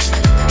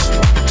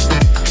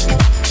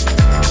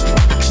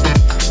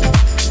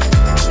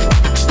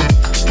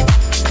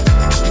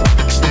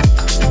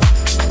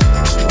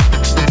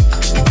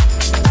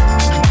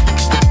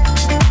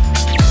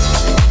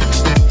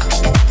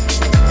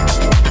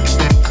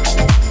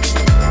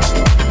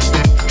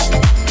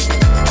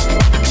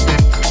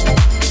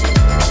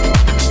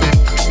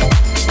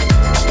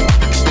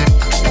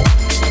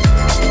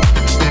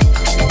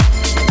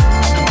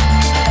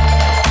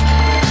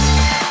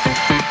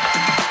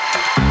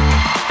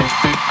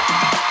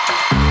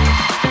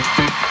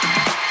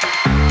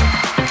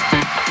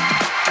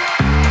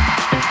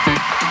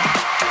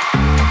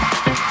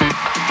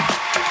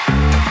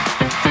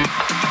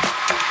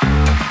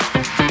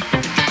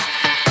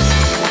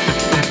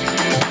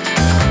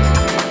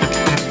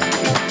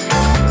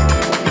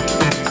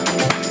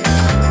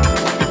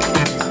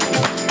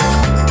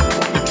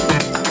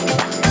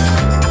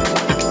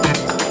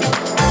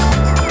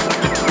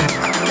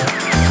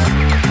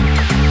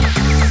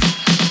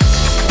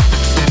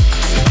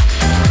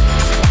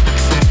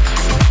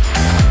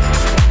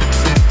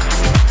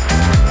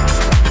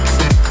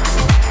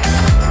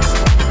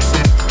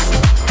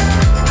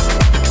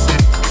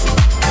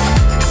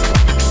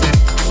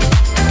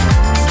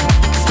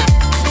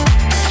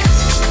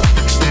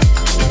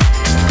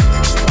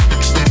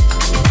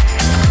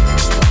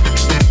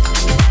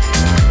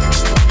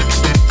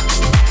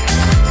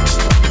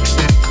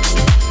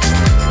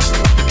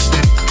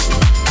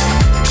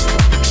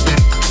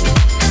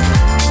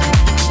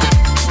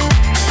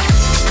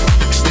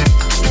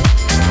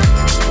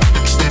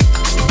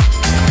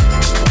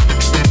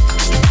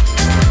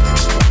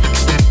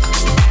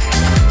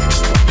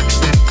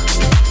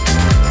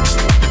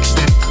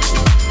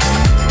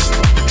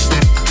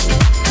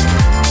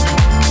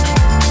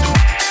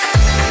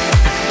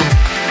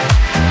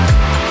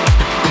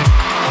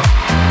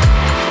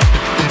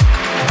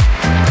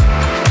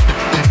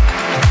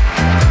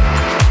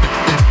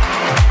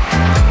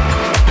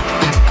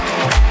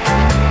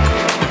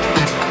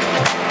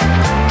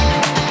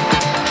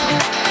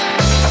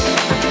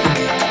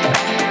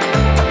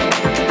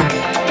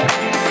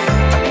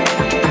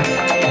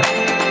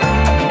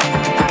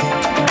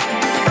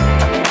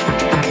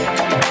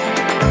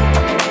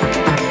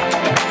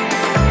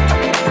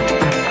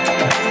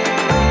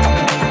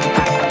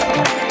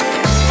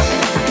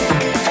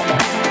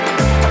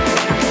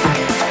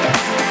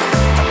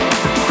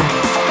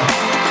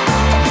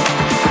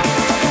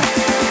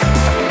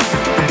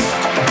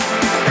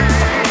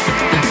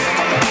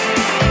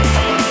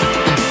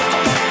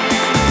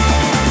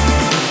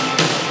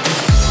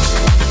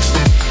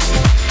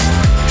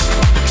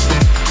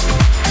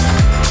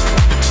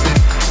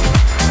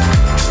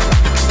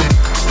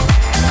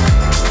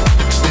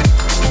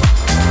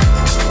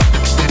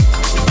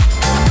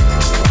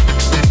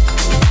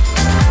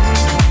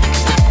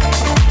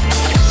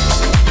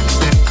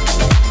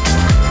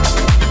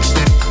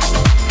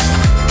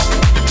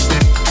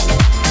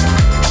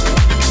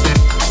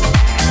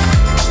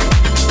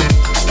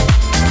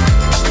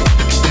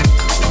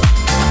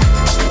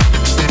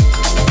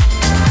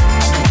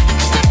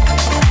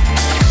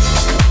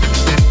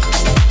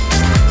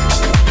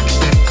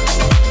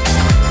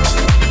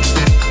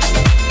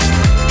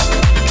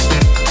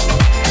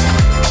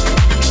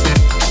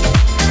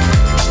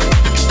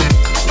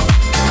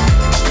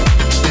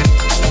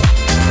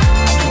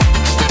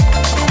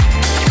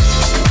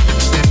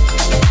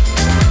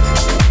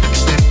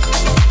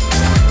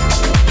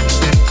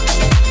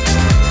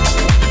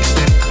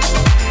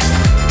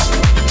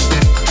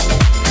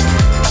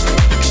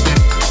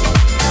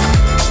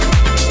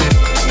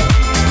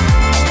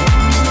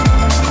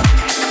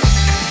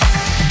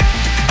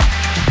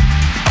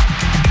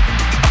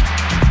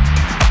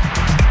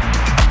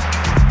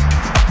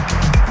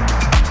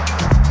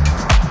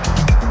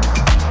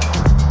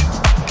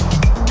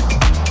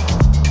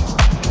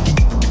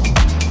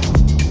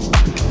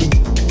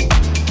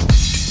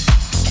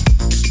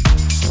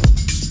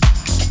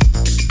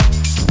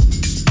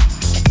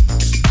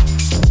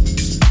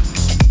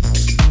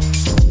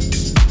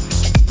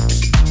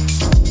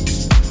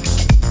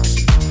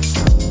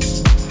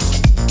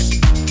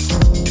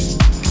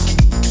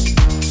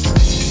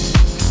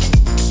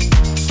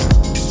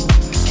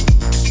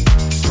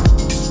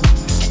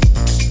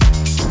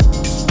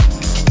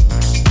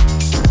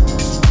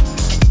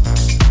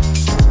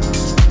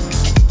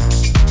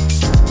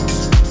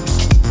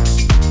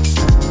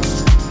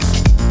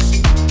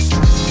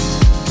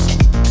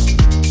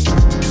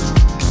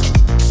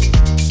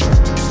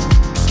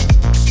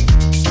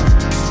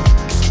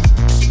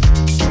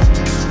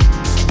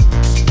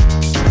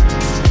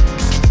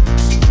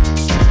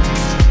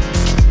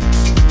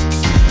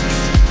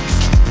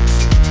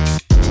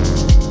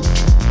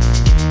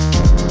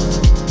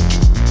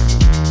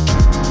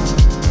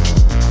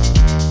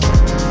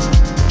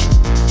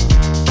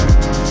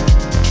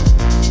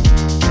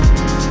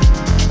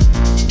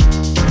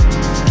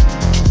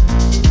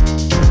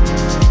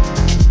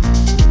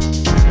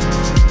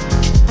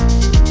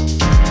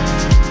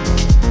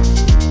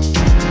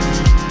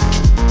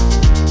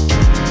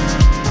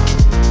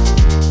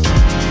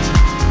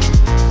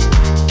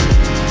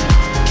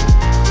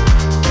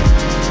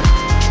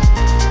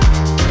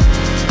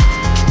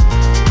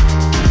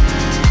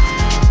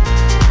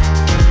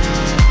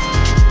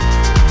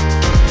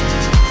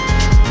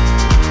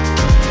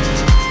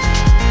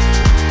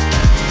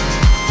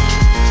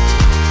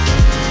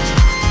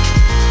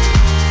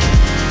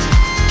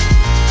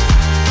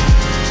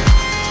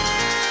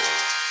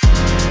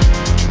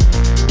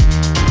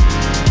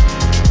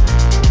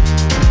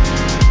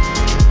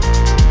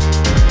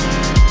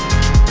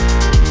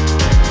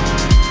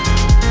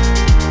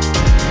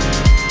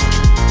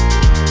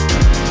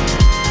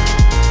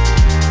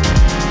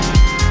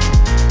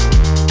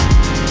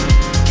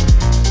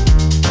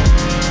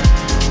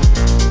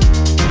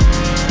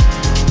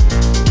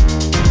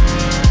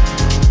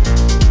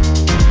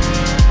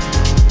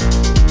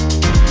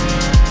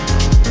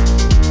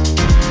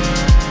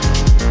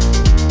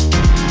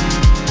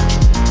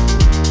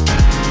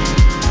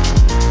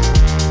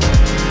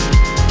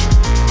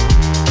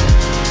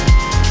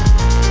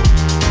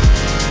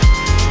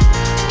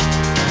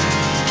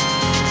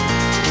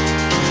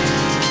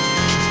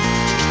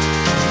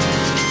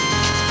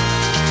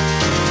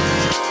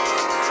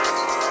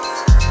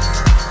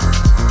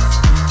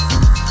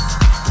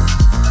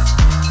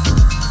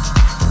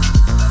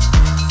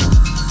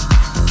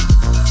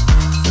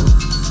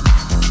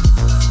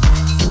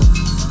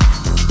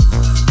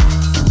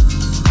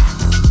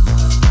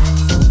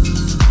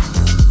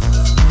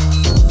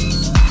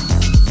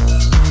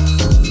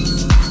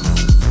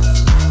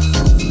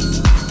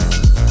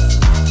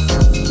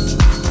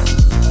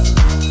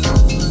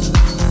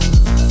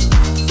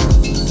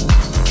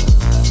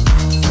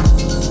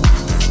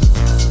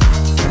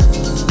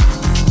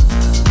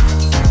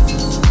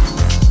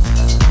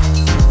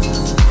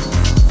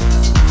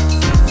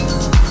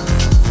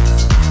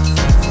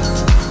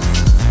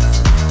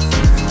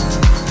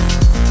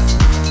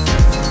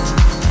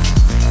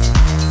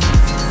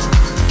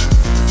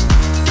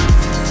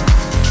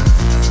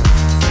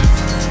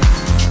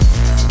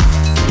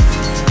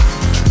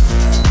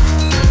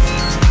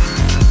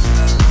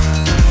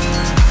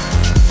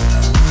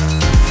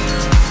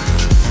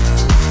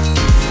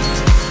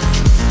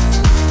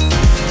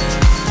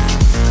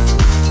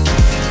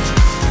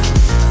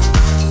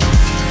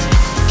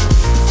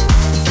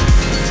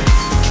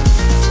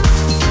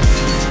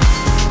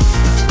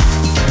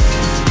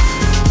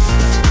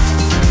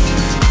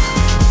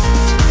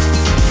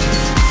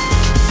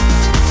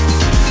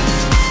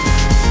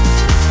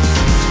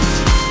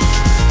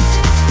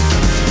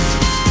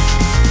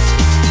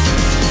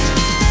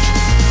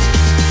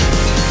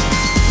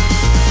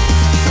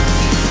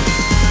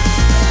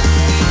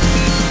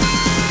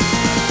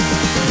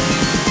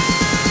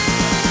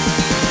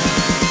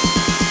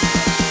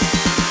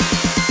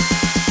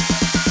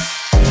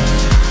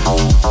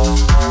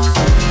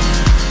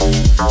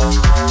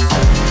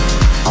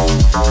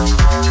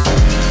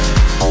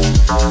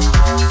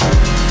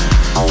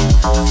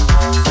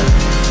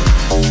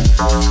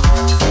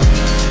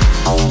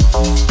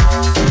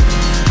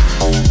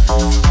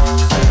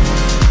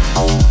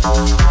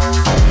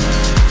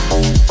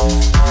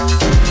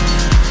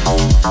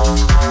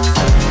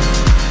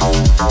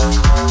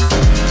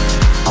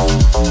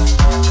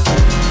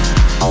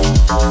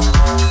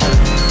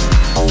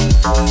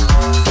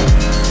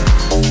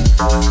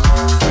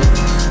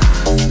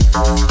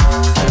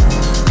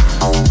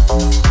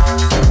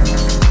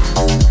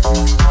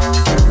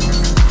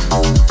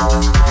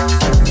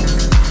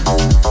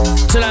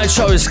 Tonight's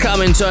show is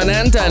coming to an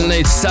end, and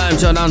it's time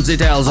to announce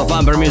details of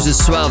Amber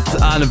Music's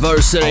 12th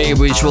anniversary,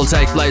 which will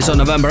take place on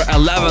November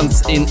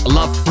 11th in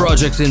Love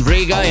Project in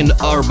Riga, in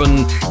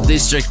urban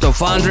district of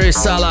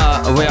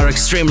Andriesala. We are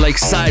extremely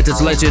excited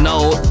to let you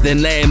know the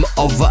name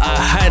of a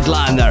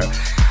headliner.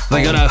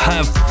 We're gonna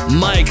have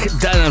Mike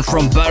Denon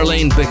from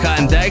Berlin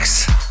behind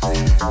decks.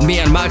 Me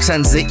and Max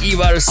and the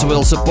Evers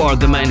will support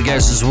the main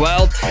guests as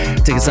well.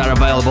 Tickets are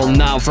available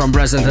now from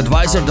Resident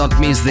Advisor. Don't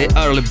miss the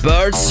early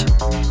birds.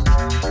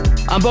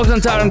 I'm Bogdan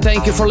Taran,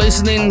 thank you for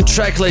listening.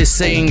 Track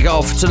listing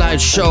of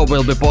tonight's show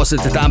will be posted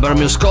at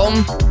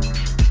ambermuse.com.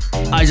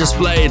 I just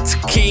played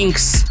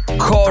King's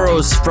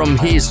Chorus from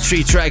his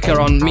 3-tracker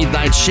on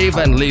Midnight Shift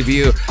and leave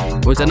you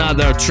with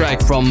another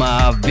track from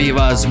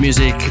Viva's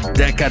Music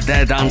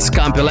Decadence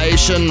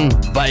compilation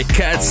by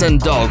Cats and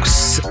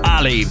Dogs,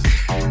 Ali.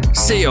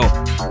 See you.